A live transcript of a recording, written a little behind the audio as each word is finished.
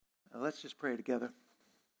Let's just pray together.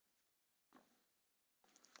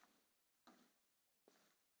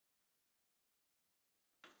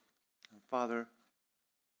 Father,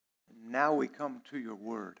 now we come to your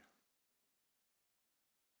word.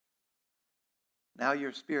 Now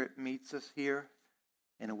your Spirit meets us here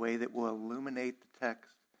in a way that will illuminate the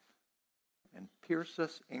text and pierce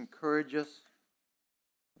us, encourage us,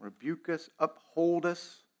 rebuke us, uphold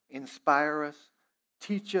us, inspire us,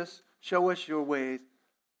 teach us, show us your ways.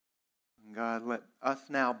 And God, let us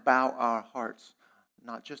now bow our hearts,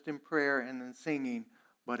 not just in prayer and in singing,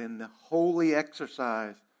 but in the holy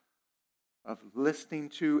exercise of listening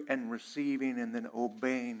to and receiving and then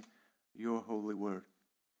obeying your holy word.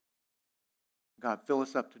 God, fill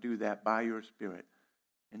us up to do that by your Spirit.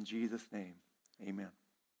 In Jesus' name, amen.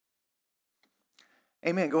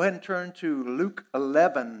 Amen. Go ahead and turn to Luke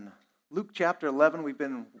 11. Luke chapter 11. We've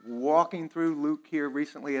been walking through Luke here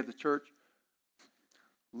recently as a church.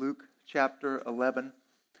 Luke chapter 11.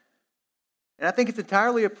 And I think it's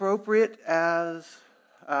entirely appropriate as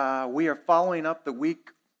we are following up the week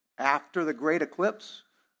after the great eclipse,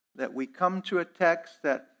 that we come to a text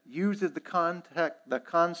that uses the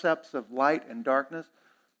concepts of light and darkness,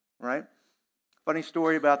 right? Funny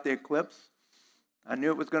story about the eclipse. I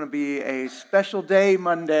knew it was going to be a special day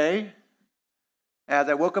Monday as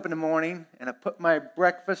I woke up in the morning and I put my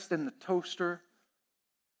breakfast in the toaster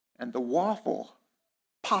and the waffle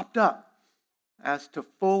popped up as to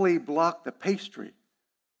fully block the pastry.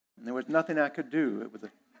 And there was nothing I could do. It was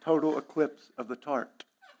a total eclipse of the tart.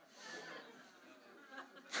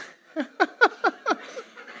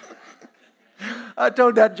 I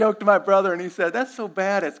told that joke to my brother and he said, "That's so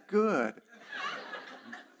bad, it's good."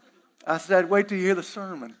 I said, "Wait till you hear the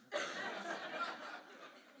sermon."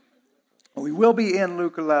 We will be in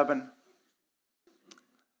Luke 11,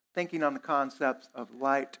 thinking on the concepts of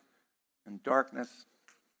light and darkness.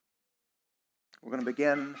 We're going to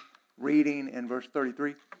begin reading in verse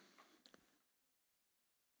 33.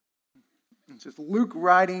 It's just Luke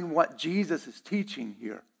writing what Jesus is teaching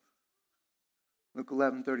here. Luke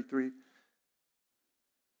 11:33.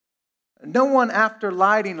 No one, after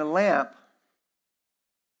lighting a lamp,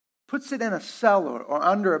 puts it in a cellar or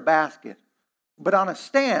under a basket, but on a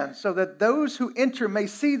stand, so that those who enter may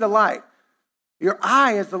see the light. Your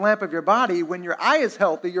eye is the lamp of your body. When your eye is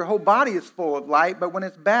healthy, your whole body is full of light, but when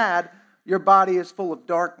it's bad, your body is full of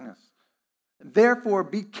darkness. Therefore,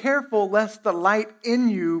 be careful lest the light in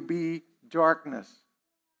you be darkness.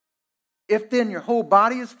 If then your whole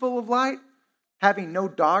body is full of light, having no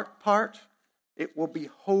dark part, it will be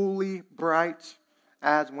wholly bright,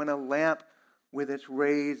 as when a lamp with its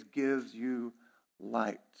rays gives you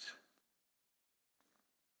light.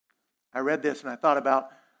 I read this and I thought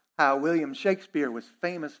about how William Shakespeare was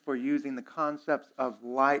famous for using the concepts of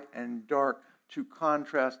light and dark to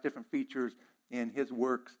contrast different features in his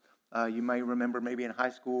works. You may remember maybe in high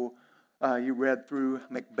school you read through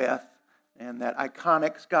Macbeth, and that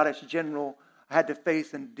iconic Scottish general had to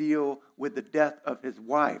face and deal with the death of his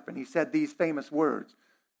wife. And he said these famous words.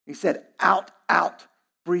 He said, "Out, out,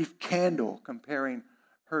 brief candle," comparing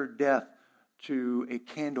her death to a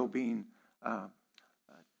candle being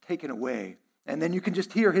taken away. And then you can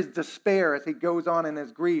just hear his despair as he goes on in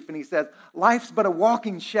his grief. And he says, "Life's but a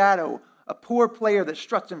walking shadow, a poor player that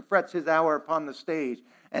struts and frets his hour upon the stage,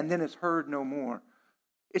 and then is heard no more.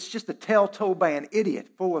 It's just a tale told by an idiot,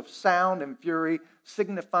 full of sound and fury,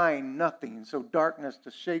 signifying nothing." So darkness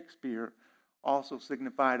to Shakespeare also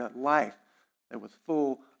signified a life that was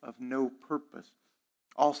full of no purpose.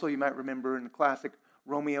 Also, you might remember in the classic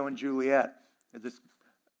Romeo and Juliet, there's this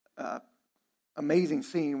amazing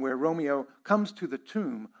scene where Romeo comes to the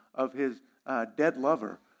tomb of his dead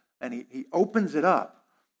lover, and he opens it up,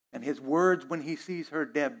 and his words when he sees her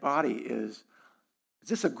dead body is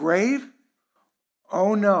this a grave?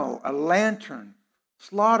 Oh no, a lantern,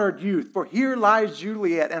 slaughtered youth. For here lies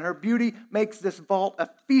Juliet, and her beauty makes this vault a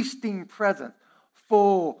feasting present,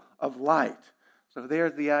 full of light. So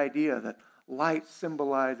there's the idea that light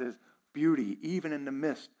symbolizes beauty, even in the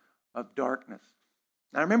midst of darkness.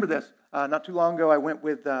 Now, I remember this. Not too long ago, I went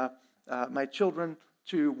with my children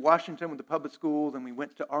to Washington with the public schools, and we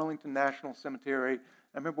went to Arlington National Cemetery.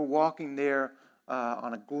 I remember walking there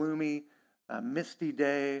on a gloomy, misty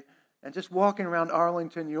day, and just walking around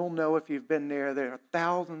Arlington. You'll know if you've been there. There are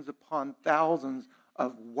thousands upon thousands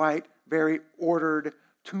of white, very ordered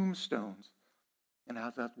tombstones. And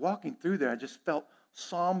as I was walking through there, I just felt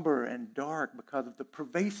somber and dark because of the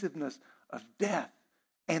pervasiveness of death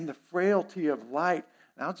and the frailty of light.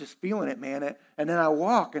 And I was just feeling it, man. And then I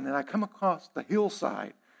walk, and then I come across the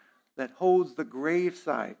hillside that holds the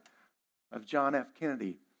gravesite of John F.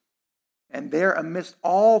 Kennedy. And there amidst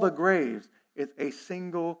all the graves is a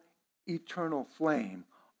single eternal flame,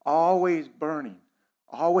 always burning,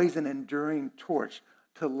 always an enduring torch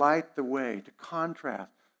to light the way, to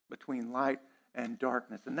contrast between light and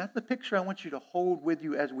darkness. And that's the picture I want you to hold with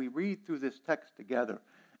you as we read through this text together.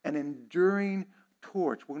 An enduring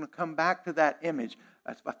torch. We're going to come back to that image.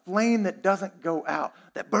 That's a flame that doesn't go out,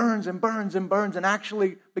 that burns and burns and burns and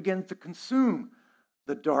actually begins to consume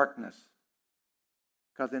the darkness.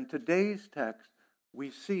 Because in today's text,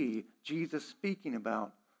 we see Jesus speaking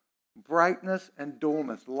about brightness and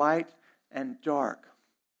dullness, light and dark.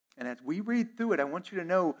 And as we read through it, I want you to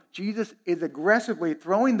know Jesus is aggressively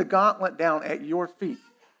throwing the gauntlet down at your feet.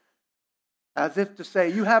 As if to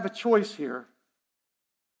say, you have a choice here.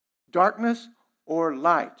 Darkness or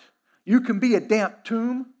light. You can be a damp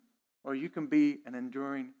tomb or you can be an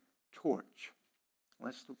enduring torch.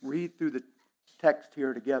 Let's read through the text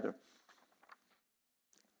here together.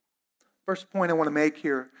 First point I want to make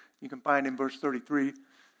here, you can find in verse 33,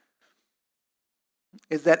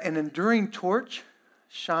 is that an enduring torch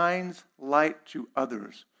shines light to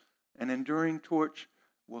others. An enduring torch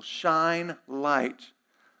will shine light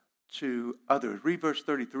to others. Read verse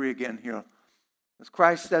 33 again here. As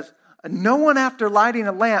Christ says, no one after lighting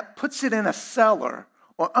a lamp puts it in a cellar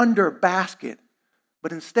or under a basket,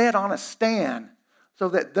 but instead on a stand, so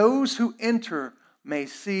that those who enter may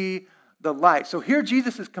see the light. So here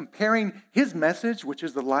Jesus is comparing his message, which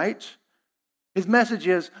is the light. His message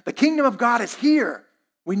is, the kingdom of God is here.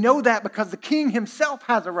 We know that because the king himself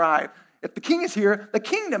has arrived. If the king is here, the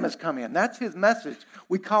kingdom has come in. That's his message.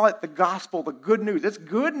 We call it the gospel, the good news. It's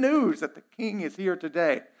good news that the king is here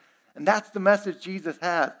today. And that's the message Jesus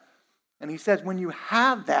has. And he says when you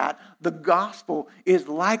have that, the gospel is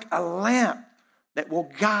like a lamp that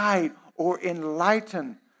will guide or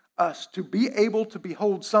enlighten us to be able to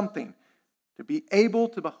behold something, to be able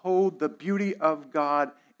to behold the beauty of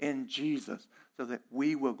God in Jesus, so that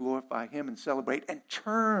we will glorify him and celebrate and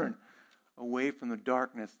turn away from the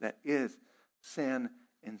darkness that is sin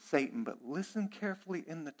and Satan. But listen carefully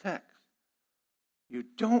in the text. You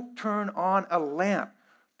don't turn on a lamp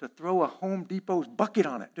to throw a Home Depot's bucket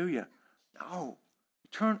on it, do you? No. You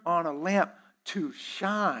turn on a lamp to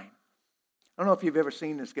shine. I don't know if you've ever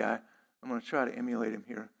seen this guy. I'm going to try to emulate him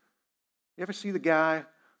here. You ever see the guy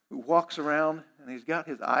who walks around and he's got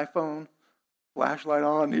his iPhone flashlight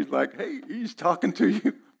on? And he's like, hey, he's talking to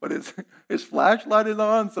you, but his flashlight is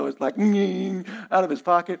on, so it's like out of his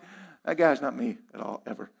pocket. That guy's not me at all,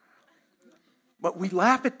 ever. But we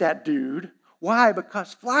laugh at that dude. Why?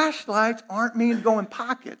 Because flashlights aren't meant to go in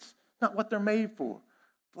pockets. Not what they're made for.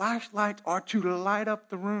 Flashlights are to light up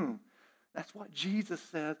the room. That's what Jesus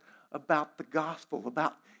says about the gospel,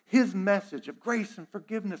 about his message of grace and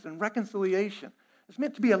forgiveness and reconciliation. It's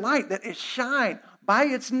meant to be a light that is shine. By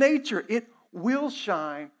its nature, it will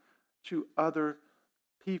shine to other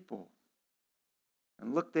people.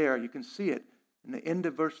 And look there, you can see it in the end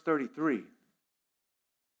of verse 33.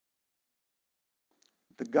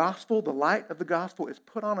 The gospel, the light of the gospel, is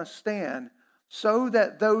put on a stand so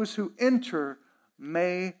that those who enter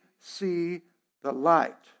may see the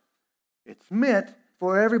light. It's meant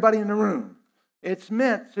for everybody in the room. It's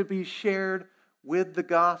meant to be shared with the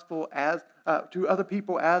gospel as to other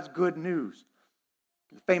people as good news.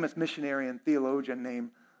 A famous missionary and theologian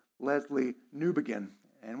named Leslie Newbigin.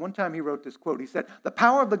 And one time he wrote this quote. He said, the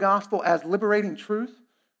power of the gospel as liberating truth,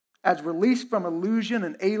 as release from illusion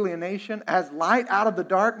and alienation, as light out of the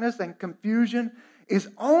darkness and confusion, is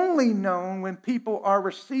only known when people are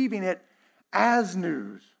receiving it as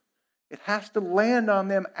news. It has to land on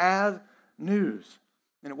them as news.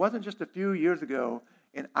 And it wasn't just a few years ago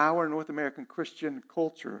in our North American Christian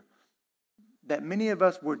culture that many of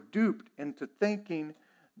us were duped into thinking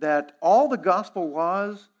that all the gospel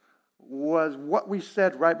was what we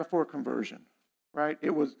said right before conversion, right?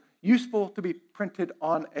 It was useful to be printed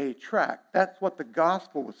on a tract. That's what the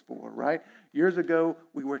gospel was for, right? Years ago,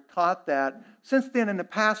 we were taught that. Since then, in the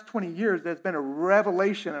past 20 years, there's been a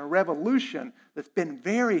revelation, a revolution that's been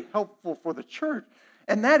very helpful for the church.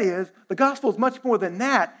 And that is, the gospel is much more than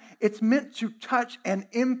that. It's meant to touch and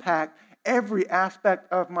impact every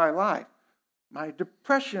aspect of my life. My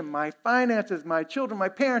depression, my finances, my children, my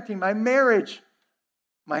parenting, my marriage,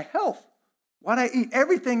 my health, what I eat.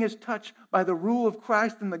 Everything is touched by the rule of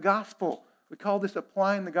Christ and the gospel. We call this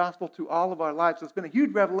applying the gospel to all of our lives. So it's been a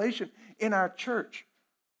huge revelation in our church.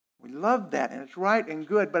 We love that, and it's right and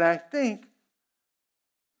good. But I think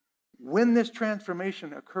when this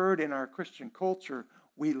transformation occurred in our Christian culture,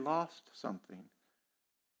 we lost something.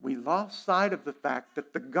 We lost sight of the fact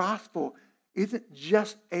that the gospel isn't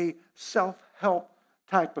just a self-help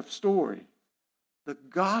type of story. The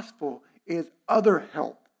gospel is other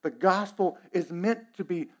help. The gospel is meant to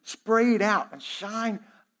be sprayed out and shine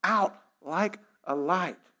out like a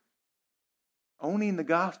light. Owning the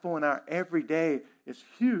gospel in our everyday is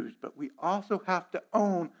huge, but we also have to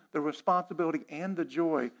own the responsibility and the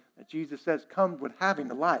joy that Jesus says comes with having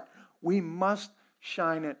the light. We must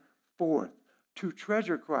shine it forth. To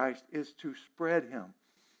treasure Christ is to spread him.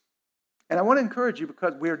 And I want to encourage you,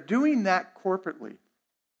 because we're doing that corporately.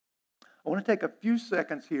 I want to take a few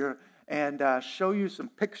seconds here and show you some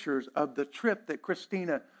pictures of the trip that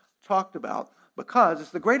Christina talked about, because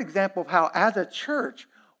it's the great example of how, as a church,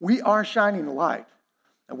 we are shining the light.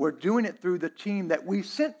 And we're doing it through the team that we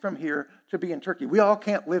sent from here to be in Turkey. We all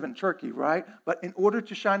can't live in Turkey, right? But in order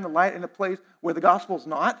to shine the light in a place where the gospel's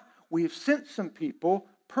not, we've sent some people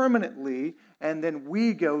permanently, and then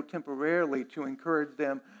we go temporarily to encourage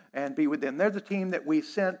them and be with them. There's a team that we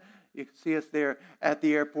sent. You can see us there at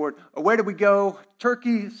the airport. Where did we go?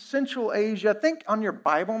 Turkey, Central Asia. Think on your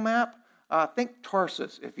Bible map. Think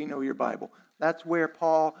Tarsus, if you know your Bible. That's where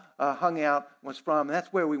Paul hung out, was from.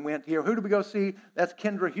 That's where we went here. Who did we go see? That's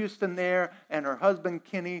Kendra Houston there, and her husband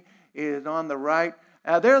Kenny is on the right.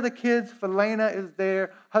 There are the kids. Felena is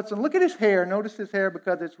there. Hudson, look at his hair. Notice his hair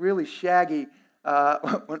because it's really shaggy.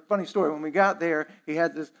 Funny story. When we got there, he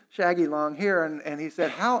had this shaggy long hair, and he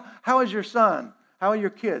said, "How is your son? How are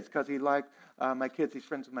your kids?" Because he liked my kids. He's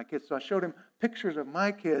friends with my kids. So I showed him pictures of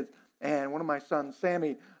my kids. And one of my sons,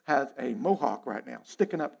 Sammy, has a mohawk right now,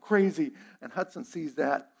 sticking up crazy. And Hudson sees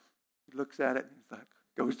that. He looks at it, and he's like,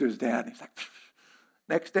 goes to his dad, and he's like, psh.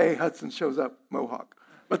 Next day, Hudson shows up, mohawk.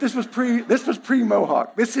 But this was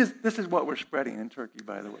pre-mohawk. This is what we're spreading in Turkey,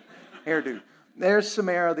 by the way. Hairdo. There's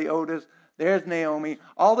Samara, the oldest. There's Naomi.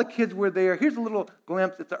 All the kids were there. Here's a little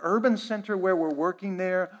glimpse. It's an urban center where we're working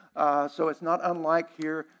there. So it's not unlike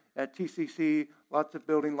here at TCC. Lots of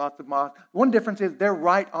building, lots of mosques. One difference is they're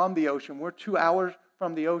right on the ocean. We're 2 hours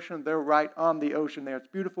from the ocean. They're right on the ocean there. It's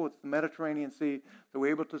beautiful. It's the Mediterranean Sea. So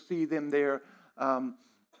we're able to see them there.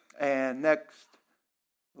 And next,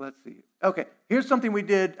 let's see. Okay, here's something we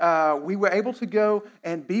did. We were able to go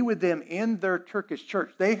and be with them in their Turkish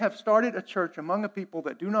church. They have started a church among a people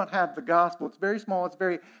that do not have the gospel. It's very small. It's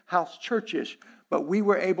very house churchish. But we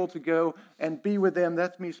were able to go and be with them.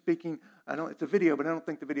 That's me speaking. It's a video, but I don't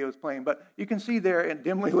think the video is playing. But you can see there in a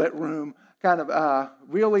dimly lit room, kind of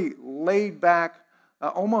really laid back,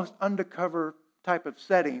 almost undercover type of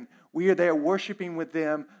setting. We are there worshiping with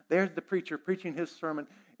them. There's the preacher preaching his sermon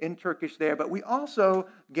in Turkish there. But we also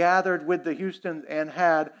gathered with the Houstons and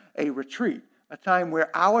had a retreat, a time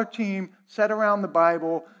where our team sat around the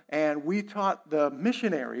Bible and we taught the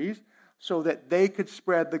missionaries so that they could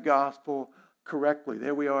spread the gospel correctly.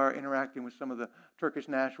 There we are interacting with some of the Turkish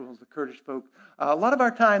nationals, the Kurdish folk. A lot of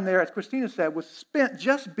our time there, as Christina said, was spent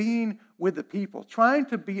just being with the people, trying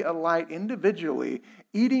to be a light individually,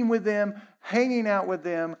 eating with them, hanging out with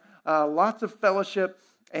them, lots of fellowship,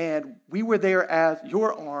 and we were there as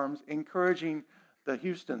your arms, encouraging the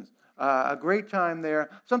Houstons. A great time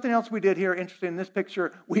there. Something else we did here, interesting in this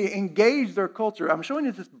picture, we engaged their culture. I'm showing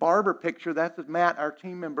you this barber picture. That's Matt, our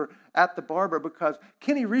team member, at the barber, because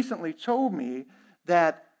Kenny recently told me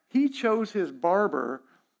that he chose his barber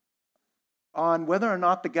on whether or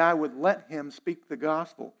not the guy would let him speak the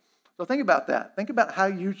gospel. So think about that. Think about how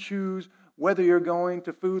you choose whether you're going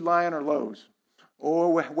to Food Lion or Lowe's,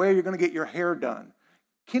 or where you're going to get your hair done.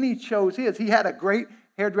 Kenny chose his. He had a great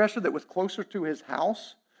hairdresser that was closer to his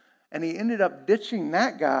house, and he ended up ditching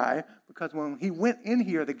that guy because when he went in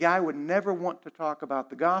here, the guy would never want to talk about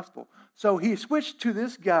the gospel. So he switched to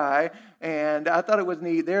this guy, and I thought it was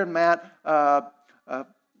neat. There, Matt,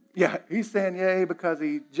 he's saying yay because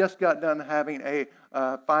he just got done having a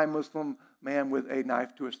fine Muslim man with a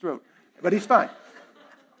knife to his throat. But he's fine.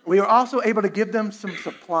 We were also able to give them some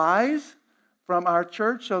supplies from our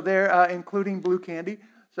church, so they're including blue candy.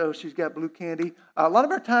 So she's got blue candy. A lot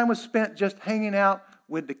of our time was spent just hanging out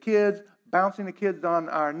with the kids, bouncing the kids on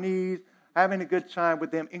our knees, having a good time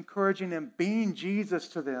with them, encouraging them, being Jesus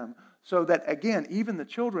to them, so that, again, even the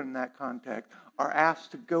children in that context are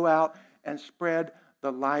asked to go out and spread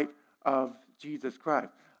the light of Jesus Christ.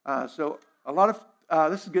 So a lot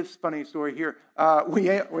of, this is a good, funny story here. We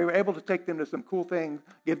were able to take them to some cool things,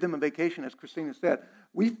 give them a vacation, as Christina said.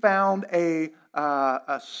 We found a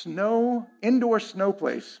indoor snow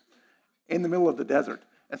place in the middle of the desert.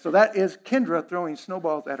 And so that is Kendra throwing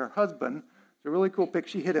snowballs at her husband. It's a really cool pic.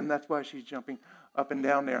 She hit him. That's why she's jumping up and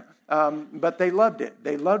down there. But they loved it.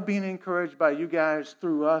 They loved being encouraged by you guys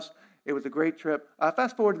through us. It was a great trip.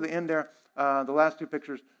 Fast forward to the end there. The last two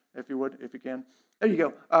pictures, if you would, if you can. There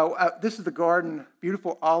you go. This is the garden,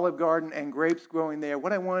 beautiful olive garden and grapes growing there.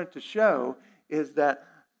 What I wanted to show is that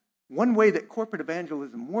one way that corporate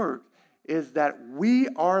evangelism works is that we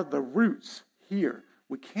are the roots here.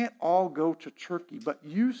 We can't all go to Turkey, but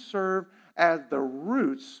you serve as the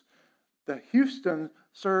roots. The Houstons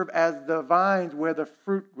serve as the vines where the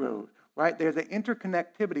fruit grows, right? There's an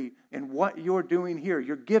interconnectivity in what you're doing here.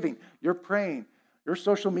 You're giving, you're praying, you're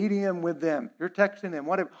social mediaing with them, you're texting them,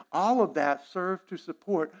 whatever. All of that serves to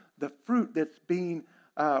support the fruit that's being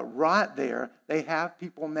wrought there. They have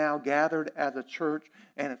people now gathered as a church,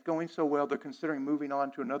 and it's going so well, they're considering moving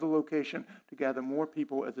on to another location to gather more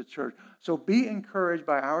people as a church. So be encouraged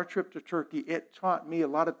by our trip to Turkey. It taught me a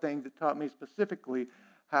lot of things. It taught me specifically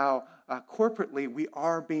how corporately we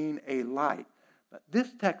are being a light. But this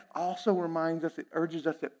text also reminds us, it urges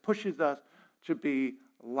us, it pushes us to be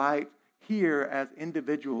light here as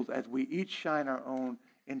individuals, as we each shine our own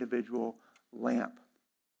individual lamp.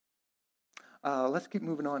 Let's keep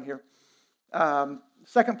moving on here.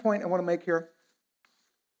 Second point I want to make here.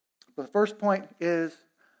 The first point is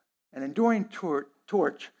an enduring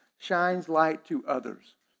torch shines light to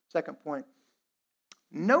others. Second point.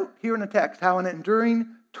 Note here in the text how an enduring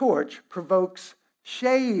torch provokes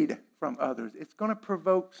shade from others. It's going to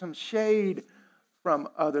provoke some shade from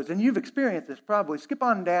others. And you've experienced this probably. Skip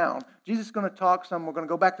on down. Jesus is going to talk some. We're going to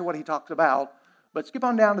go back to what he talks about. But skip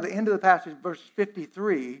on down to the end of the passage, verse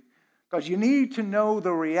 53. Because you need to know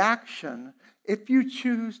the reaction. If you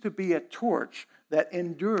choose to be a torch that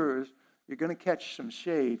endures, you're going to catch some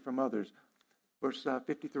shade from others. Verse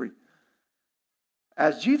 53.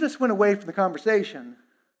 As Jesus went away from the conversation,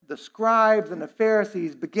 the scribes and the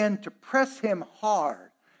Pharisees began to press him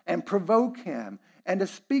hard and provoke him and to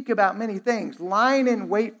speak about many things, lying in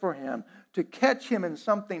wait for him to catch him in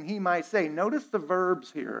something he might say. Notice the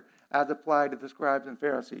verbs here as applied to the scribes and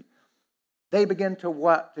Pharisees. They began to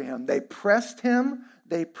what to him? They pressed him.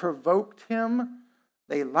 They provoked him.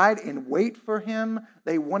 They lied in wait for him.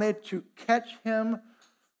 They wanted to catch him.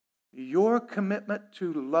 Your commitment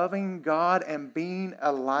to loving God and being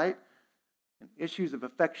a light in issues of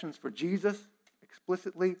affections for Jesus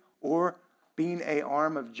explicitly, or being an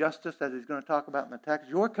arm of justice, as he's going to talk about in the text,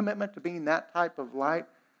 your commitment to being that type of light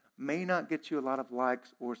may not get you a lot of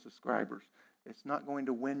likes or subscribers. It's not going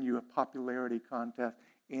to win you a popularity contest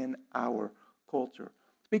in our culture.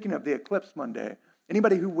 Speaking of the eclipse Monday,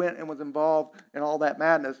 anybody who went and was involved in all that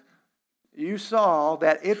madness, you saw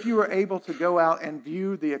that if you were able to go out and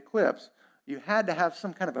view the eclipse, you had to have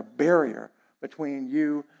some kind of a barrier between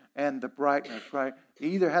you and the brightness, right? You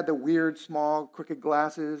either had the weird, small, crooked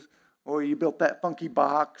glasses, or you built that funky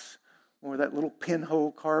box, or that little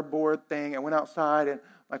pinhole cardboard thing. I went outside, and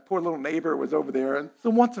my poor little neighbor was over there, and it's a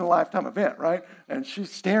once-in-a-lifetime event, right? And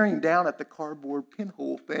she's staring down at the cardboard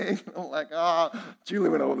pinhole thing. I'm like, Julie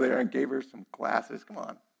went over there and gave her some glasses. Come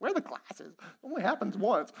on, wear the glasses. It only happens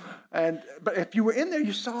once. But if you were in there,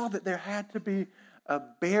 you saw that there had to be a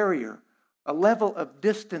barrier, a level of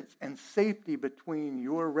distance and safety between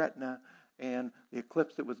your retina and the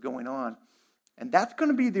eclipse that was going on. And that's going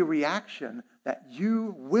to be the reaction that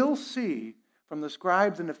you will see from the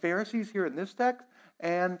scribes and the Pharisees here in this text,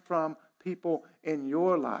 and from people in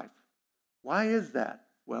your life. Why is that?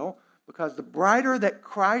 Well, because the brighter that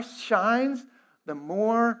Christ shines, the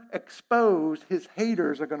more exposed his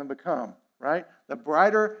haters are going to become, right? The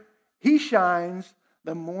brighter he shines,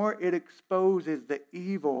 the more it exposes the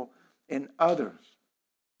evil in others.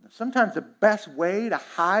 Now, sometimes the best way to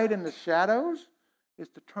hide in the shadows is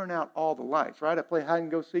to turn out all the lights, right? I play hide and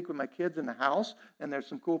go seek with my kids in the house, and there's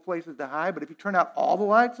some cool places to hide, but if you turn out all the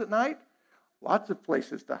lights at night, lots of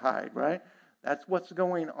places to hide, right? That's what's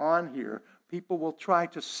going on here. People will try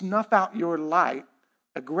to snuff out your light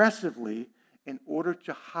aggressively in order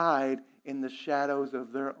to hide in the shadows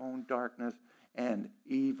of their own darkness and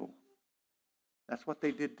evil. That's what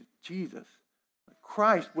they did to Jesus.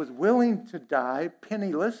 Christ was willing to die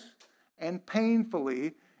penniless and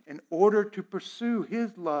painfully in order to pursue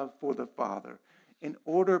his love for the Father, in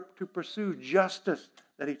order to pursue justice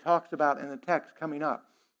that he talks about in the text coming up.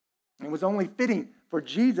 It was only fitting for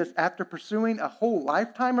Jesus, after pursuing a whole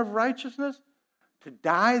lifetime of righteousness, to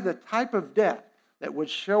die the type of death that would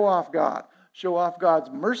show off God, show off God's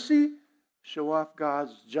mercy, show off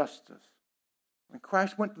God's justice. When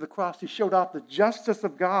Christ went to the cross, he showed off the justice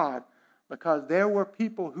of God because there were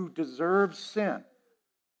people who deserved sin.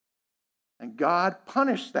 And God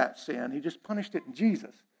punished that sin. He just punished it in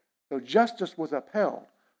Jesus. So justice was upheld.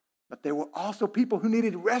 But there were also people who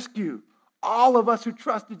needed rescue. All of us who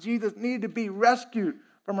trusted Jesus needed to be rescued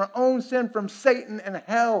from our own sin, from Satan and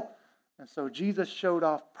hell. And so Jesus showed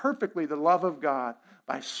off perfectly the love of God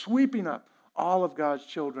by sweeping up all of God's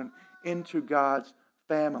children into God's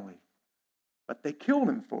family. But they killed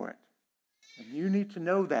him for it. And you need to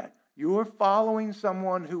know that. You're following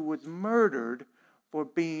someone who was murdered for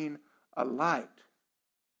being a light.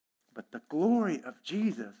 But the glory of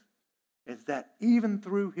Jesus is that even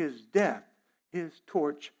through his death, his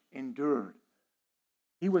torch endured.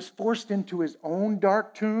 He was forced into his own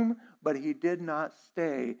dark tomb, but he did not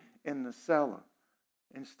stay in the cellar.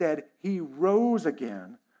 Instead, he rose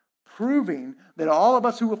again, proving that all of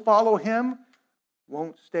us who will follow him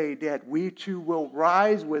won't stay dead. We too will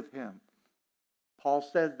rise with him. Paul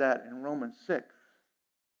says that in Romans 6.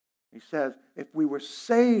 He says, if we were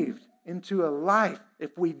saved into a life,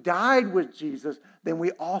 if we died with Jesus, then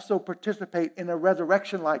we also participate in a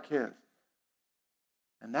resurrection like his.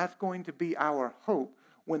 And that's going to be our hope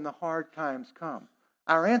when the hard times come.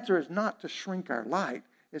 Our answer is not to shrink our light,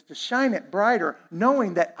 it's to shine it brighter,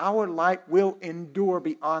 knowing that our light will endure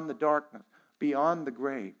beyond the darkness, beyond the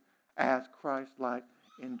grave, as Christ's light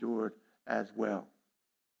endured as well.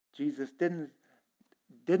 Jesus didn't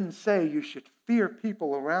say you should fear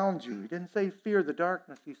people around you. He didn't say fear the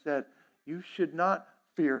darkness. He said you should not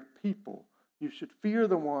fear people. You should fear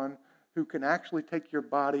the one who can actually take your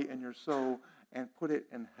body and your soul and put it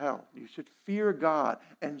in hell. You should fear God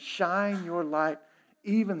and shine your light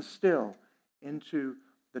even still into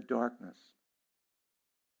the darkness.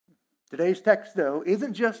 Today's text, though,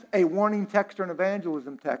 isn't just a warning text or an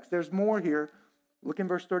evangelism text. There's more here. Look in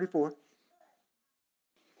verse 34.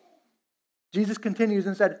 Jesus continues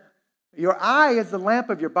and said, your eye is the lamp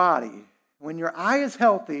of your body. When your eye is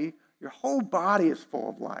healthy, your whole body is full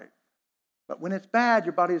of light. But when it's bad,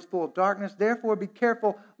 your body is full of darkness. Therefore, be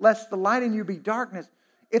careful lest the light in you be darkness.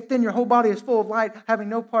 If then your whole body is full of light, having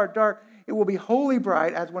no part dark, it will be wholly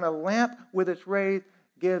bright, as when a lamp with its rays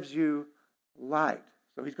gives you light.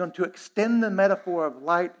 So he's going to extend the metaphor of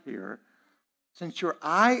light here. Since your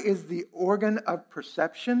eye is the organ of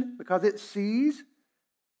perception, because it sees,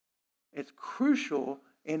 it's crucial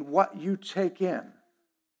in what you take in.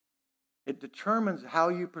 It determines how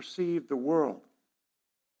you perceive the world.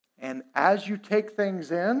 And as you take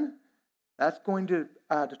things in, that's going to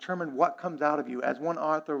determine what comes out of you. As one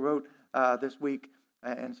author wrote this week,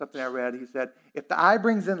 and something I read, he said, if the eye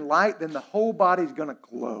brings in light, then the whole body's going to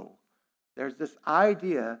glow. There's this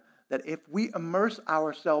idea that if we immerse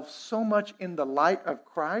ourselves so much in the light of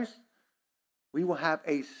Christ, we will have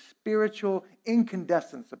a spiritual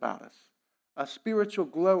incandescence about us. A spiritual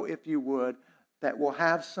glow, if you would, that will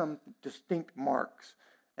have some distinct marks.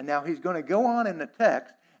 And now he's going to go on in the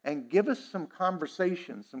text and give us some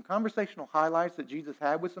conversations, some conversational highlights that Jesus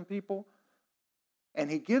had with some people. And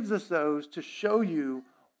he gives us those to show you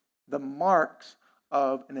the marks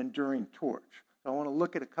of an enduring torch. So I want to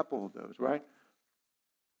look at a couple of those, right?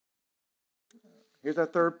 Here's our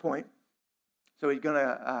third point. So he's going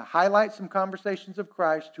to highlight some conversations of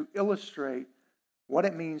Christ to illustrate what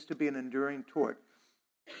it means to be an enduring torch.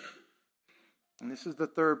 And this is the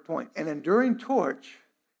third point. An enduring torch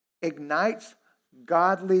ignites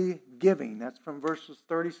godly giving. That's from verses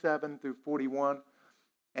 37 through 41.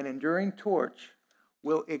 An enduring torch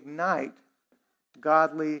will ignite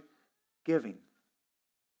godly giving.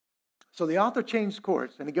 So the author changed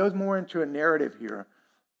course, and he goes more into a narrative here.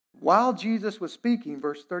 While Jesus was speaking,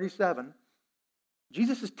 verse 37,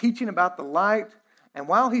 Jesus is teaching about the light, and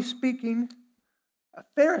while he's speaking, a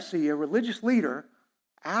Pharisee, a religious leader,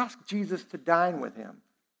 asked Jesus to dine with him.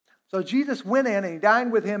 So Jesus went in and he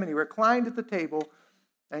dined with him and he reclined at the table.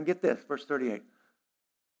 And get this, verse 38.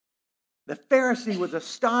 The Pharisee was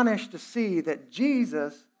astonished to see that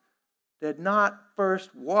Jesus did not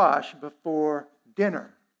first wash before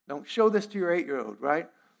dinner. Don't show this to your 8-year-old, right?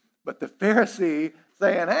 But the Pharisee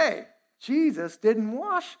saying, hey, Jesus didn't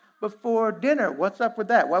wash before dinner. What's up with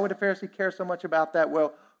that? Why would a Pharisee care so much about that?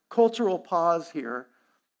 Well, cultural pause here.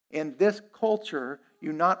 In this culture,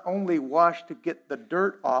 you not only wash to get the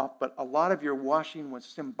dirt off, but a lot of your washing was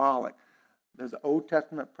symbolic. There's an Old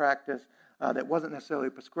Testament practice that wasn't necessarily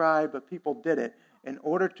prescribed, but people did it. In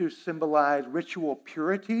order to symbolize ritual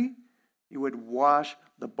purity, you would wash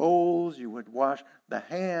the bowls, you would wash the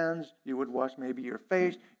hands, you would wash maybe your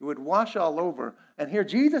face, you would wash all over. And here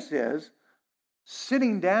Jesus is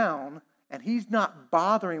sitting down, and he's not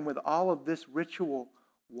bothering with all of this ritual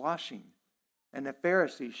washing. And the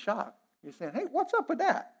Pharisee's shocked. He's saying, hey, what's up with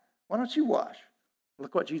that? Why don't you wash?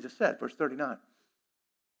 Look what Jesus said, verse 39.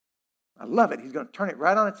 I love it. He's going to turn it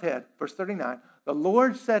right on its head. Verse 39. The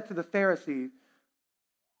Lord said to the Pharisees,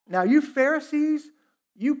 now you Pharisees,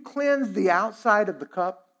 you cleanse the outside of the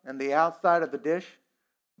cup and the outside of the dish,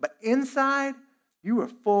 but inside you are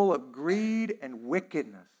full of greed and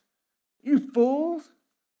wickedness. You fools,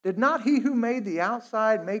 did not he who made the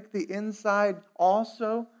outside make the inside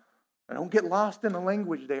also? And don't get lost in the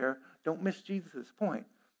language there. Don't miss Jesus' point.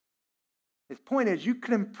 His point is you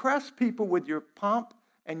can impress people with your pomp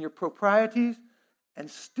and your proprieties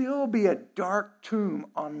and still be a dark tomb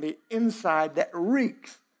on the inside that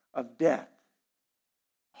reeks of death.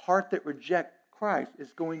 A heart that rejects Christ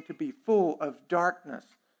is going to be full of darkness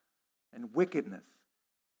and wickedness.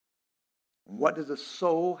 What does a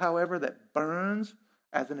soul, however, that burns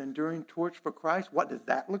as an enduring torch for Christ, what does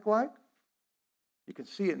that look like? You can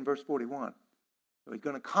see it in verse 41. So he's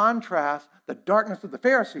going to contrast the darkness of the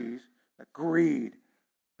Pharisees, the greed,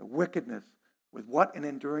 the wickedness, with what an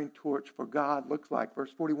enduring torch for God looks like.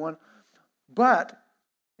 Verse 41. But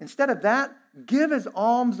instead of that, give as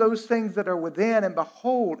alms those things that are within, and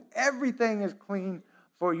behold, everything is clean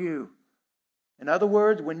for you. In other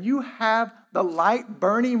words, when you have the light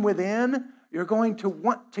burning within, you're going to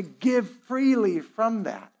want to give freely from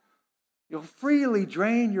that. You'll freely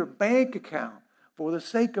drain your bank account for the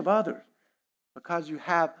sake of others because you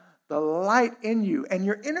have the light in you. And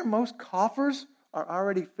your innermost coffers are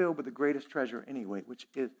already filled with the greatest treasure anyway, which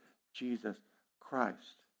is Jesus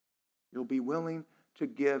Christ. You'll be willing to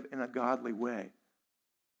give in a godly way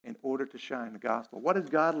in order to shine the gospel. What is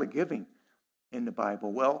godly giving in the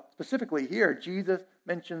Bible? Well, specifically here, Jesus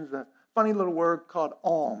mentions a funny little word called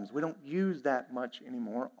alms. We don't use that much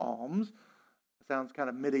anymore. Alms. Sounds kind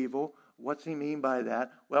of medieval. What's he mean by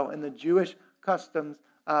that? Well, in the Jewish customs,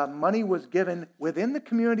 money was given within the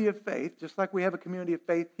community of faith, just like we have a community of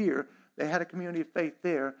faith here. They had a community of faith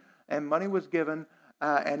there, and money was given,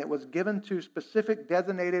 and it was given to specific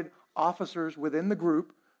designated officers within the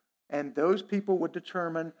group, and those people would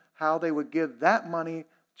determine how they would give that money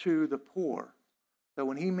to the poor. So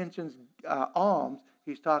when he mentions alms,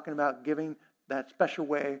 he's talking about giving that special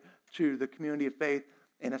way to the community of faith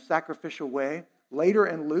in a sacrificial way. Later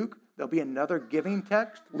in Luke, there'll be another giving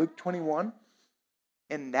text, Luke 21.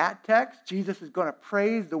 In that text, Jesus is going to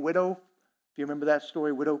praise the widow. If you remember that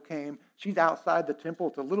story, widow came. She's outside the temple.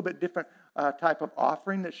 It's a little bit different type of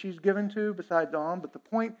offering that she's given to besides alms, but the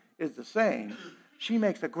point is the same. She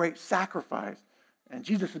makes a great sacrifice, and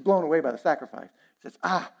Jesus is blown away by the sacrifice. He says,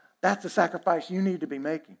 that's the sacrifice you need to be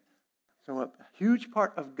making. So a huge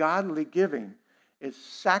part of godly giving is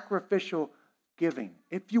sacrificial giving.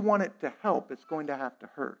 If you want it to help, it's going to have to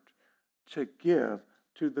hurt to give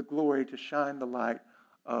to the glory, to shine the light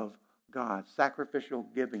of God. Sacrificial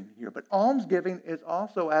giving here. But almsgiving is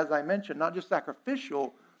also, as I mentioned, not just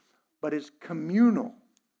sacrificial, but is communal.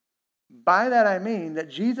 By that I mean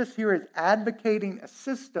that Jesus here is advocating a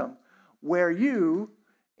system where you,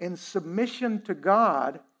 in submission to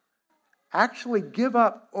God, actually give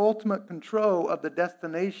up ultimate control of the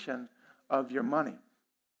destination of your money,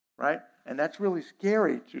 right? And that's really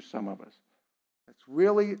scary to some of us. It's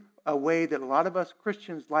really a way that a lot of us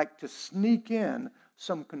Christians like to sneak in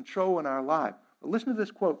some control in our life. But listen to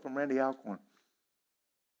this quote from Randy Alcorn.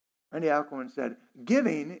 Randy Alcorn said,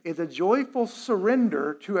 "Giving is a joyful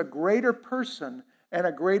surrender to a greater person and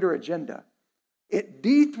a greater agenda. It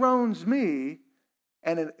dethrones me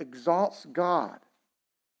and it exalts God."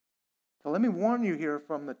 So let me warn you here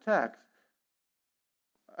from the text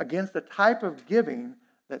against the type of giving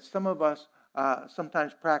that some of us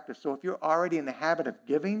sometimes practice. So if you're already in the habit of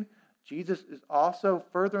giving, Jesus is also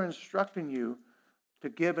further instructing you to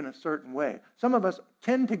give in a certain way. Some of us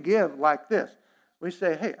tend to give like this. We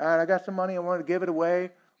say, hey, all right, I got some money, I want to give it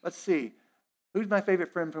away. Let's see. Who's my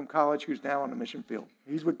favorite friend from college who's now on the mission field?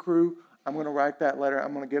 He's with Crew. I'm going to write that letter.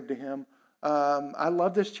 I'm going to give to him. I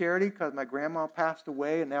love this charity because my grandma passed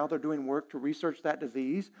away and now they're doing work to research that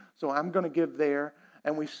disease. So I'm going to give there.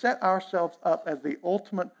 And we set ourselves up as the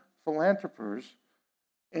ultimate philanthropers.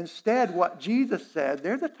 Instead, what Jesus said,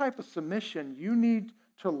 there's a type of submission you need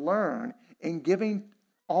to learn in giving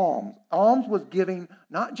alms. Alms was giving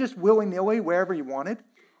not just willy-nilly wherever you wanted.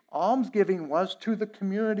 Almsgiving was to the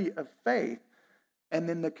community of faith. And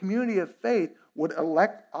then the community of faith would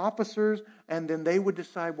elect officers, and then they would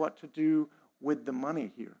decide what to do with the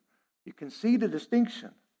money here. You can see the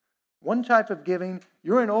distinction. One type of giving,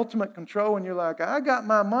 you're in ultimate control, and you're like, I got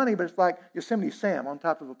my money, but it's like Yosemite Sam on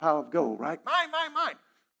top of a pile of gold, right? Mine.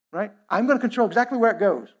 Right? I'm going to control exactly where it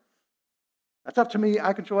goes. That's up to me.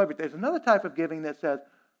 I control everything. There's another type of giving that says,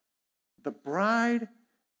 the bride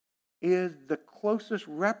is the closest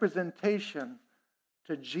representation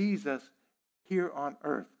to Jesus here on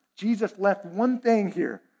earth. Jesus left one thing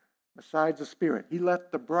here besides the Spirit. He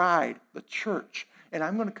left the bride, the church. And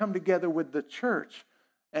I'm going to come together with the church,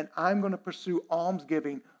 and I'm going to pursue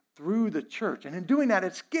almsgiving through the church. And in doing that,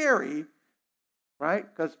 it's scary, right?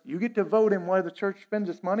 Because you get to vote in where the church spends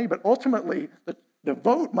its money, but ultimately the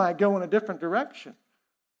vote might go in a different direction.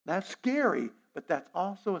 That's scary, but that's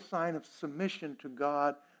also a sign of submission to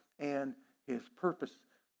God and His purpose.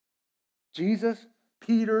 Jesus,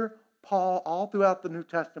 Peter, Paul, all throughout the New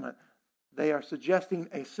Testament, they are suggesting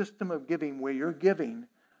a system of giving where you're giving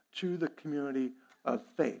to the community of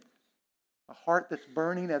faith. A heart that's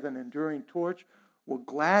burning as an enduring torch will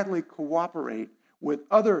gladly cooperate with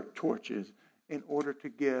other torches in order to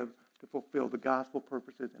give to fulfill the gospel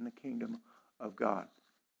purposes in the kingdom of God.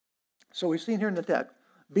 So we've seen here in the text,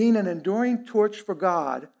 being an enduring torch for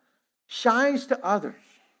God shines to others.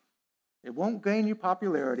 It won't gain you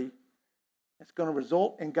popularity. It's going to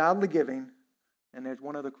result in godly giving. And there's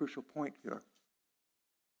one other crucial point here.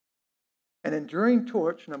 An enduring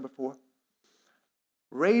torch, number 4,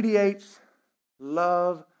 radiates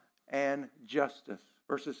love and justice.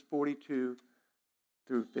 Verses 42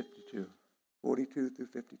 through 52. 42 through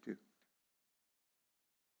 52.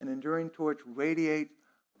 An enduring torch radiates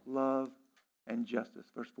love and justice.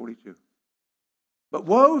 Verse 42. But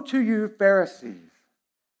woe to you, Pharisees,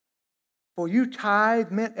 for you tithe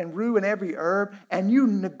mint and rue and every herb, and you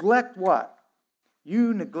neglect what?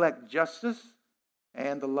 You neglect justice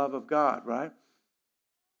and the love of God, right?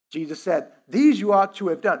 Jesus said, these you ought to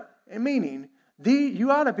have done. Meaning, you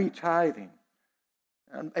ought to be tithing.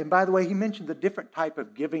 And by the way, he mentioned the different type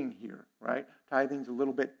of giving here, right? Tithing's a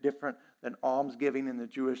little bit different than almsgiving in the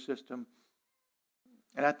Jewish system.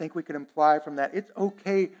 And I think we can imply from that it's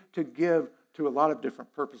okay to give to a lot of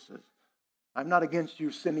different purposes. I'm not against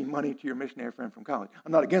you sending money to your missionary friend from college.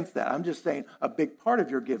 I'm not against that. I'm just saying a big part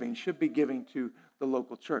of your giving should be giving to the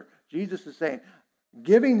local church. Jesus is saying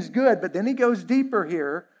giving's good, but then he goes deeper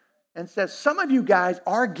here and says some of you guys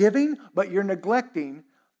are giving, but you're neglecting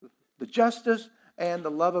the justice and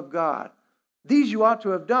the love of God. These you ought to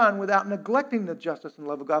have done without neglecting the justice and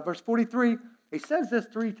love of God. Verse 43, he says this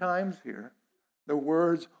 3 times here. The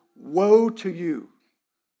words, woe to you.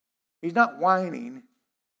 He's not whining.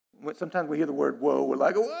 Sometimes we hear the word woe, we're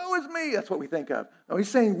like, woe is me. That's what we think of. No, he's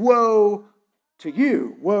saying woe to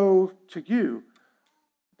you. Woe to you.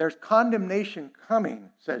 There's condemnation coming,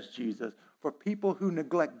 says Jesus, for people who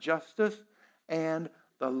neglect justice and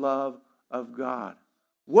the love of God.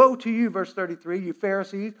 Woe to you, verse 33, you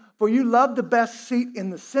Pharisees, for you love the best seat in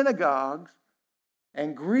the synagogues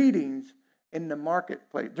and greetings in the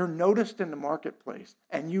marketplace. They're noticed in the marketplace,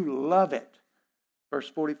 and you love it. Verse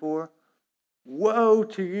 44, woe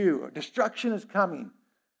to you. Destruction is coming.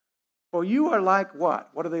 For you are like what?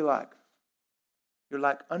 What are they like? You're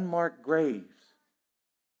like unmarked graves.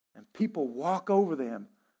 And people walk over them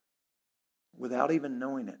without even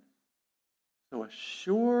knowing it. So a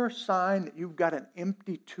sure sign that you've got an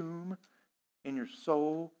empty tomb in your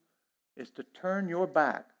soul is to turn your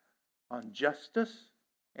back on justice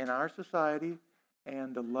in our society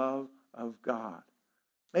and the love of God.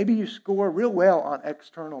 Maybe you score real well on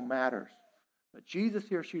external matters, but Jesus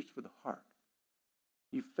here shoots for the heart.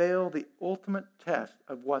 You fail the ultimate test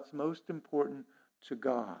of what's most important to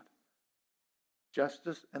God.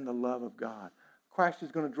 Justice and the love of God. Christ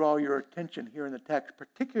is going to draw your attention here in the text,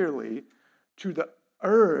 particularly to the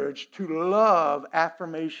urge to love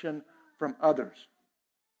affirmation from others.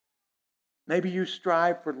 Maybe you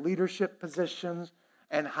strive for leadership positions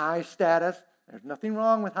and high status. There's nothing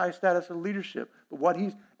wrong with high status of leadership, but what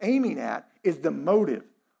he's aiming at is the motive.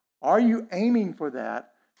 Are you aiming for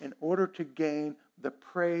that in order to gain the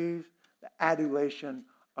praise, the adulation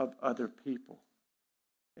of other people?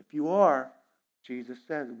 If you are, Jesus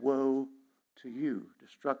says, woe to you.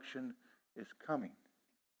 Destruction is coming.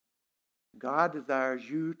 God desires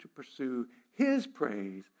you to pursue his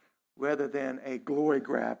praise rather than a glory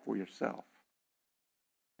grab for yourself.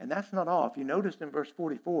 And that's not all. If you noticed in verse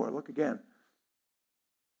 44, look again.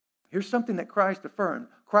 Here's something that Christ affirmed.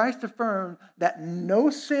 Christ affirmed that no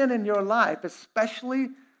sin in your life, especially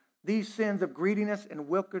these sins of greediness and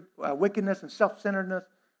wickedness and self-centeredness,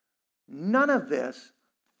 none of this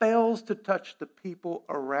fails to touch the people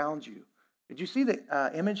around you. Did you see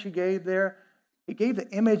the image he gave there? He gave the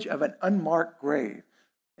image of an unmarked grave.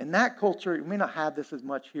 In that culture, you may not have this as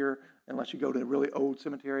much here unless you go to a really old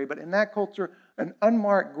cemetery, but in that culture, an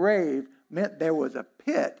unmarked grave meant there was a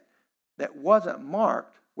pit that wasn't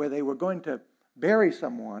marked where they were going to bury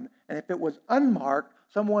someone, and if it was unmarked,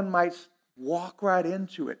 someone might walk right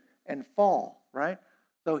into it and fall, right?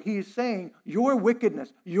 So he's saying your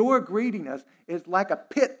wickedness, your greediness is like a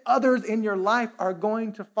pit others in your life are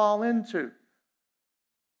going to fall into.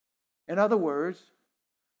 In other words,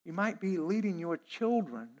 you might be leading your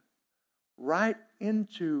children right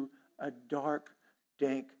into a dark,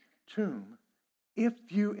 dank tomb if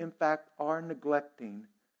you, in fact, are neglecting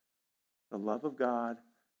the love of God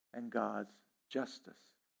and God's justice.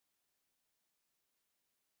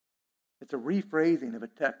 It's a rephrasing of a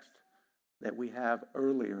text that we have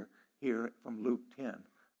earlier here from Luke 10.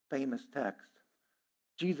 famous text.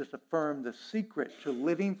 Jesus affirmed the secret to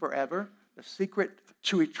living forever, the secret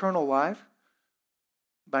to eternal life,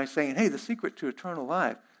 by saying, hey, the secret to eternal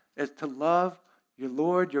life is to love your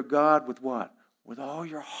Lord, your God, with what? With all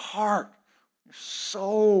your heart, your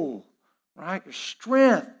soul, right? Your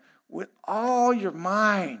strength, with all your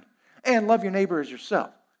mind. And love your neighbor as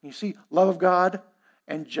yourself. You see, love of God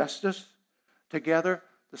and justice together,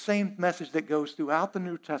 the same message that goes throughout the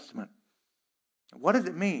New Testament. What does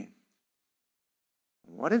it mean?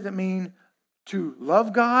 What does it mean to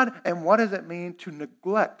love God, and what does it mean to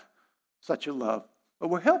neglect such a love? Well,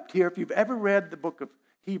 we're helped here if you've ever read the book of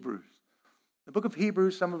Hebrews. The book of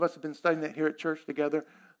Hebrews, some of us have been studying it here at church together.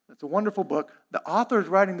 It's a wonderful book. The author is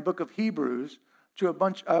writing the book of Hebrews to a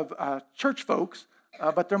bunch of church folks,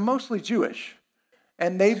 but they're mostly Jewish.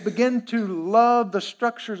 And they begin to love the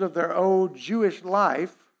structures of their old Jewish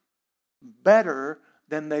life better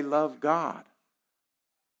than they love God.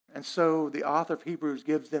 And so the author of Hebrews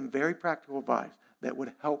gives them very practical advice that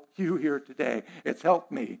would help you here today. It's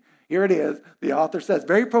helped me. Here it is. The author says,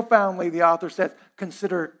 very profoundly, the author says,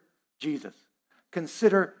 consider Jesus.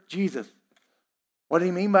 Consider Jesus. What did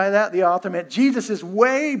he mean by that? The author meant Jesus is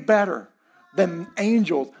way better than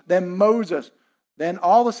angels, than Moses, than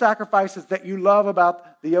all the sacrifices that you love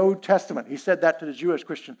about the Old Testament. He said that to the Jewish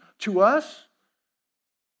Christian. To us,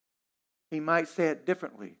 he might say it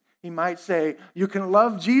differently. He might say, you can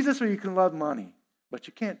love Jesus or you can love money, but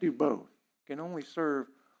you can't do both. You can only serve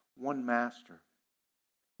one master.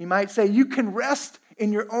 He might say, you can rest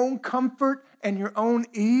in your own comfort and your own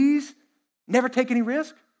ease, never take any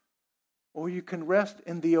risk, or you can rest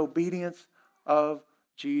in the obedience of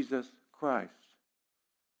Jesus Christ.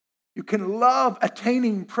 You can love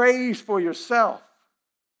attaining praise for yourself,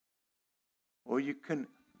 or you can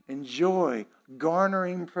enjoy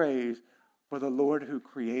garnering praise for the Lord who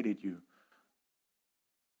created you.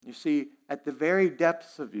 You see, at the very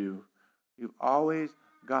depths of you, you've always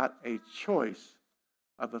got a choice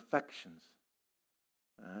of affections.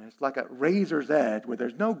 It's like a razor's edge where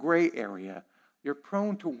there's no gray area. You're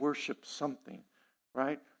prone to worship something,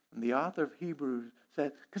 right? And the author of Hebrews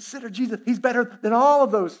said, consider Jesus. He's better than all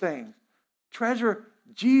of those things. Treasure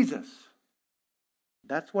Jesus.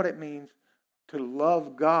 That's what it means to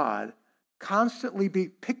love God. Constantly be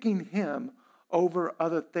picking Him over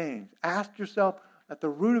other things. Ask yourself at the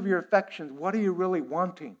root of your affections, what are you really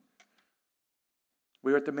wanting?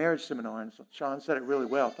 We were at the marriage seminar, and Sean said it really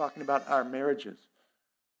well, talking about our marriages.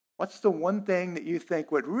 What's the one thing that you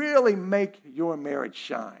think would really make your marriage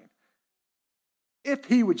shine? If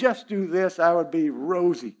he would just do this, I would be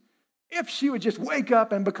rosy. If she would just wake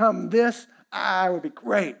up and become this, I would be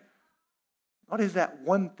great. What is that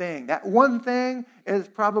one thing? That one thing is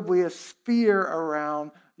probably a sphere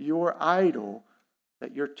around your idol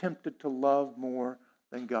that you're tempted to love more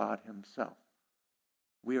than God Himself.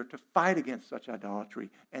 We are to fight against such idolatry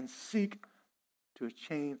and seek to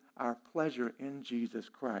attain our pleasure in Jesus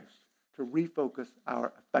Christ, to refocus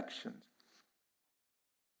our affections.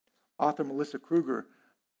 Author Melissa Kruger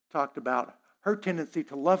talked about her tendency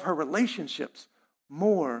to love her relationships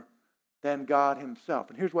more than God Himself.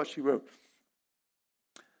 And here's what she wrote.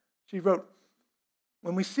 She wrote,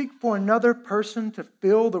 when we seek for another person to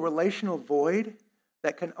fill the relational void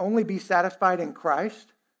that can only be satisfied in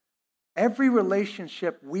Christ, every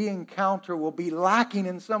relationship we encounter will be lacking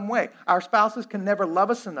in some way. Our spouses can never love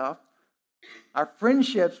us enough. Our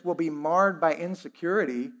friendships will be marred by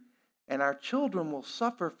insecurity, and our children will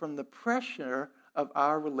suffer from the pressure of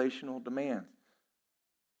our relational demands.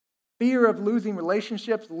 Fear of losing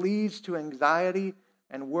relationships leads to anxiety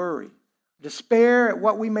and worry. Despair at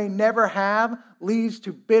what we may never have leads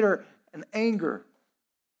to bitter and anger.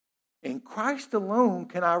 In Christ alone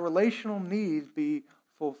can our relational needs be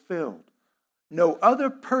fulfilled. No other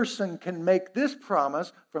person can make this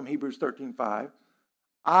promise from Hebrews 13:5.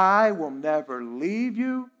 I will never leave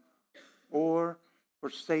you or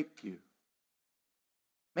forsake you.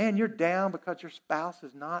 Man, you're down because your spouse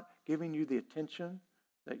is not giving you the attention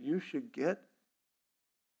that you should get.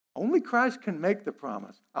 Only Christ can make the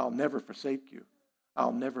promise, I'll never forsake you.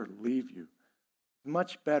 I'll never leave you.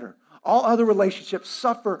 Much better. All other relationships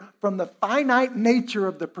suffer from the finite nature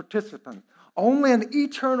of the participant. Only an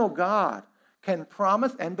eternal God can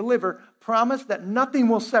promise and deliver, promise that nothing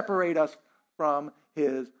will separate us from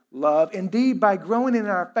His love. Indeed, by growing in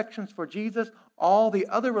our affections for Jesus, all the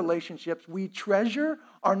other relationships we treasure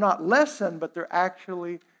are not lessened, but they're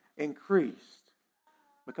actually increased.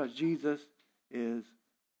 Because Jesus is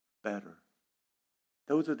better.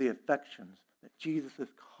 Those are the affections that Jesus is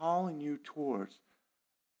calling you towards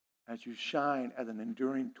as you shine as an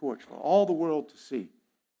enduring torch for all the world to see.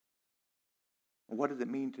 And what does it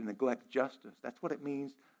mean to neglect justice? That's what it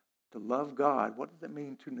means to love God. What does it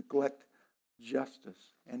mean to neglect justice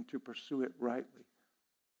and to pursue it rightly?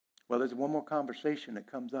 Well, there's one more conversation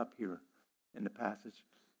that comes up here in the passage.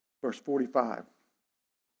 Verse 45.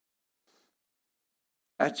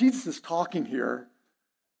 As Jesus is talking here,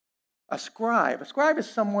 a scribe is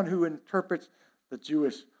someone who interprets the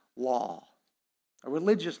Jewish law, a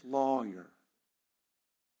religious lawyer.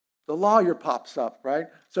 The lawyer pops up, right?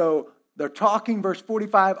 So they're talking, verse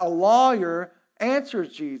 45, a lawyer answers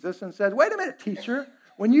Jesus and says, wait a minute, teacher,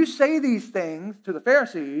 when you say these things to the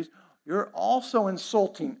Pharisees, you're also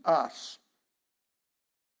insulting us.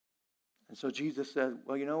 And so Jesus said,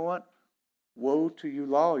 well, you know what? Woe to you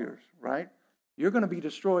lawyers, right? You're going to be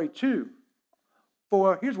destroyed too.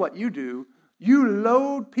 For here's what you do. You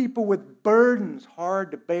load people with burdens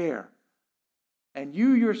hard to bear. And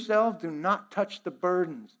you yourselves do not touch the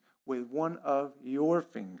burdens with one of your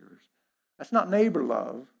fingers. That's not neighbor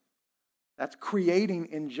love. That's creating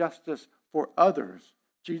injustice for others.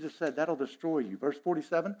 Jesus said that'll destroy you. Verse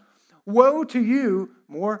 47. Woe to you,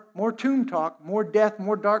 more tomb talk, more death,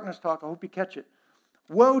 more darkness talk. I hope you catch it.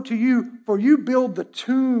 Woe to you, for you build the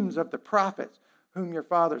tombs of the prophets whom your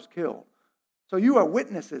fathers killed. So you are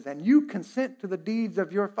witnesses, and you consent to the deeds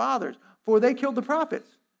of your fathers, for they killed the prophets,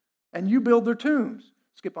 and you build their tombs.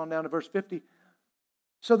 Skip on down to verse 50.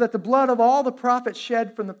 So that the blood of all the prophets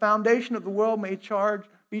shed from the foundation of the world may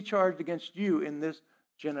be charged against you in this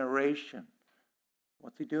generation.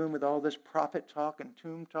 What's he doing with all this prophet talk and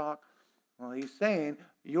tomb talk? Well, he's saying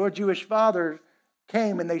your Jewish fathers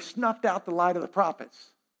came and they snuffed out the light of the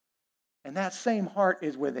prophets. And that same heart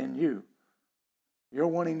is within you. You're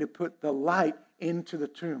wanting to put the light into the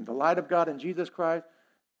tomb. The light of God in Jesus Christ.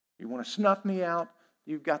 You want to snuff me out.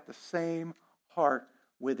 You've got the same heart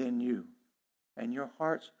within you. And your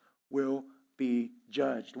hearts will be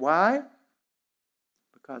judged. Why?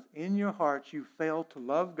 Because in your hearts you fail to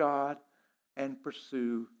love God and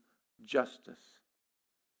pursue justice.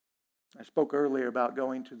 I spoke earlier about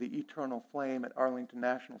going to the eternal flame at Arlington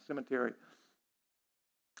National Cemetery.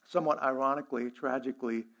 Somewhat ironically,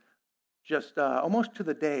 tragically, just almost to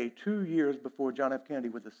the day, 2 years before John F. Kennedy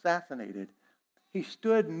was assassinated, he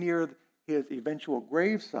stood near his eventual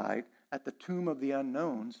gravesite at the Tomb of the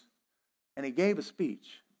Unknowns, and he gave a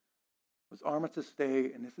speech. It was Armistice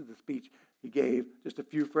Day, and this is the speech he gave, just a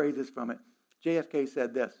few phrases from it. JFK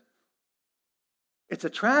said this: "It's a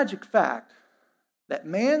tragic fact that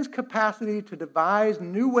man's capacity to devise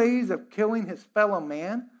new ways of killing his fellow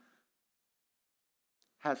man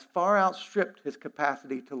has far outstripped his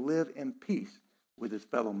capacity to live in peace with his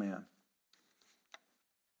fellow man."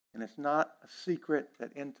 And it's not a secret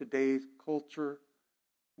that in today's culture,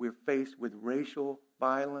 we're faced with racial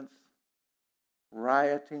violence,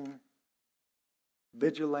 rioting,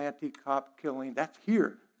 vigilante cop killing. That's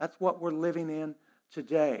here. That's what we're living in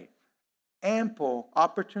today. Ample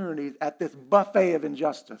opportunities at this buffet of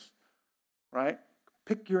injustice, right?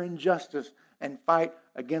 Pick your injustice and fight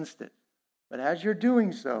against it. But as you're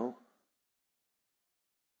doing so,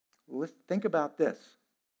 let's think about this.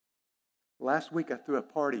 Last week I threw a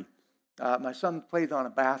party. My son plays on a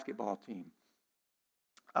basketball team.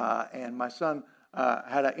 And my son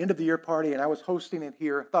had an end-of-the-year party, and I was hosting it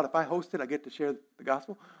here. I thought if I host it, I get to share the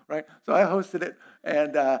gospel, right? So I hosted it,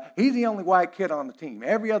 and he's the only white kid on the team.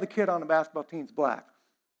 Every other kid on the basketball team is black.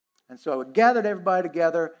 And so I gathered everybody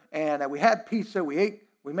together, and we had pizza. We ate.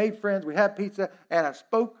 We made friends. We had pizza, and I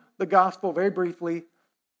spoke the gospel very briefly.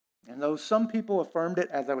 And though some people affirmed it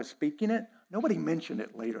as I was speaking it, nobody mentioned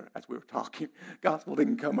it later as we were talking. Gospel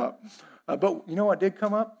didn't come up. But you know what did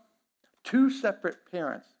come up? 2 separate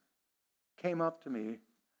parents came up to me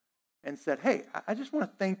and said, "Hey, I just want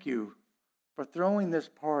to thank you for throwing this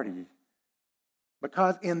party,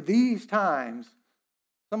 because in these times,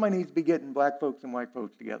 somebody needs to be getting black folks and white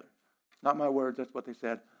folks together." Not my words, that's what they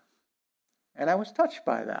said. And I was touched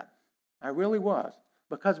by that. I really was.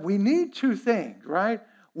 Because we need 2 things, right?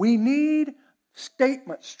 We need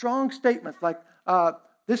statements, strong statements. Like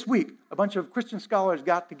this week, a bunch of Christian scholars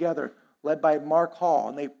got together, led by Mark Hall,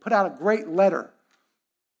 and they put out a great letter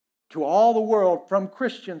to all the world from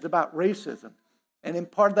Christians about racism. And in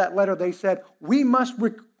part of that letter, they said, we must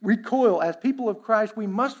recoil, as people of Christ, we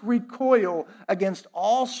must recoil against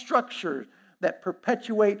all structures that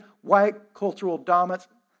perpetuate white cultural dominance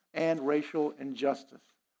and racial injustice.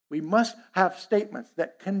 We must have statements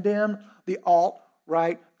that condemn the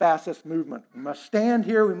alt-right fascist movement. We must stand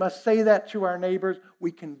here, we must say that to our neighbors.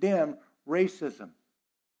 We condemn racism.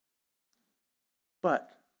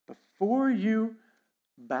 But before you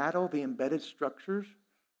battle the embedded structures,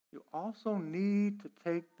 you also need to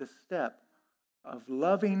take the step of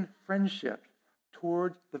loving friendship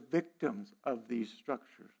towards the victims of these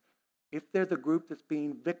structures. If there's a group that's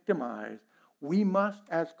being victimized, we must,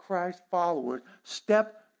 as Christ followers,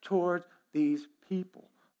 step towards these people.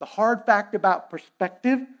 The hard fact about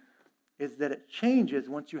perspective is that it changes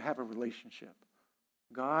once you have a relationship.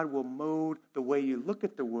 God will mold the way you look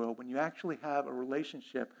at the world when you actually have a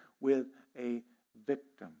relationship with a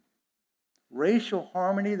victim. Racial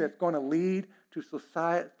harmony that's going to lead to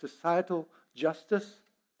societal justice,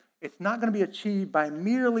 it's not going to be achieved by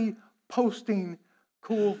merely posting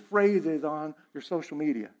cool phrases on your social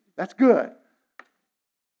media. That's good.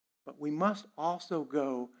 But we must also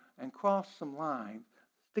go and cross some lines,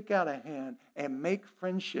 stick out a hand, and make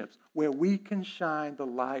friendships where we can shine the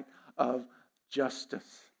light of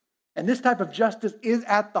justice. And this type of justice is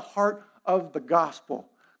at the heart of the gospel.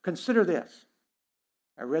 Consider this.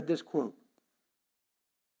 I read this quote.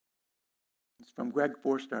 It's from Greg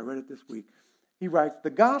Forster. I read it this week. He writes,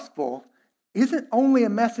 "The gospel isn't only a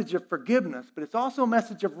message of forgiveness, but it's also a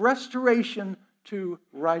message of restoration to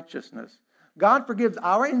righteousness. God forgives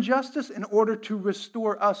our injustice in order to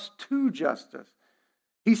restore us to justice.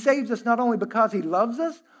 He saves us not only because He loves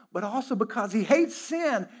us, but also because He hates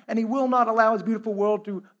sin, and He will not allow His beautiful world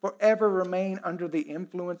to forever remain under the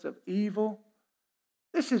influence of evil.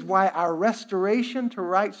 This is why our restoration to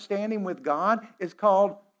right standing with God is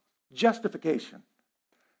called justification.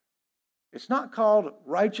 It's not called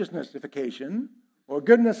righteousnessification or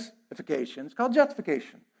goodnessification. It's called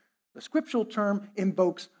justification. The scriptural term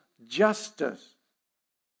invokes justice.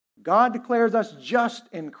 God declares us just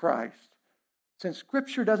in Christ. Since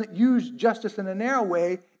Scripture doesn't use justice in a narrow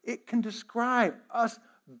way, it can describe us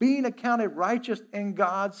being accounted righteous in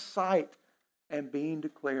God's sight and being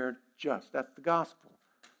declared just. That's the gospel.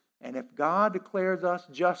 And if God declares us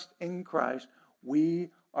just in Christ,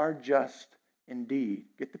 we are just indeed.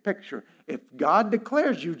 Get the picture. If God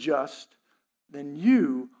declares you just, then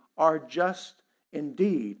you are just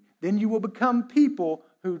indeed. Then you will become people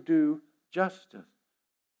who do justice.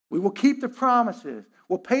 We will keep the promises,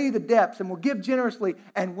 we'll pay the debts, and we'll give generously,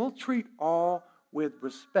 and we'll treat all with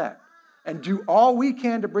respect and do all we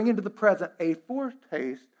can to bring into the present a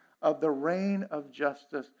foretaste of the reign of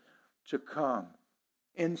justice to come.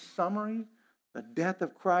 In summary, the death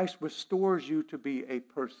of Christ restores you to be a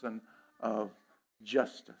person of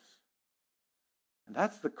justice. And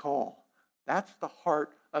that's the call. That's the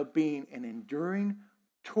heart of being an enduring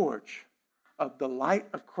torch of the light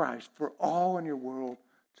of Christ for all in your world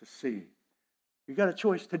to see. You've got a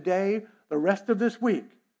choice today, the rest of this week.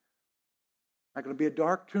 Am I going to be a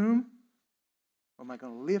dark tomb? Or am I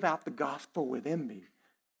going to live out the gospel within me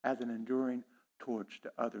as an enduring torch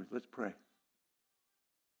to others? Let's pray.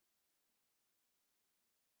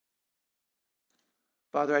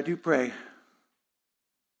 Father, I do pray. I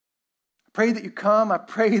pray that you come. I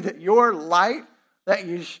pray that your light that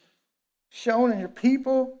you've shown in your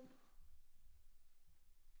people,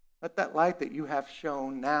 let that light that you have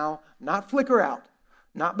shown now not flicker out,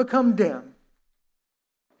 not become dim,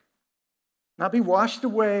 not be washed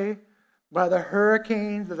away by the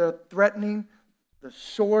hurricanes that are threatening the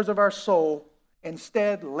shores of our soul.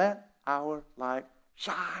 Instead, let our light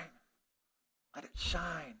shine. Let it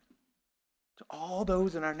shine to all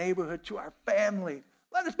those in our neighborhood, to our family.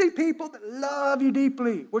 Let us be people that love you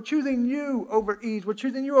deeply. We're choosing you over ease. We're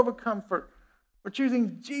choosing you over comfort. We're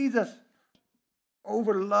choosing Jesus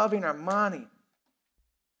over loving our money.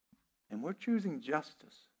 And we're choosing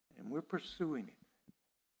justice. And we're pursuing it.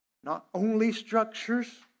 Not only structures,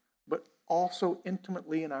 but also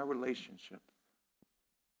intimately in our relationship.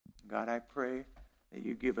 God, I pray that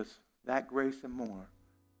you give us that grace and more.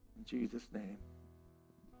 In Jesus' name,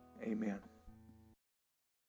 amen.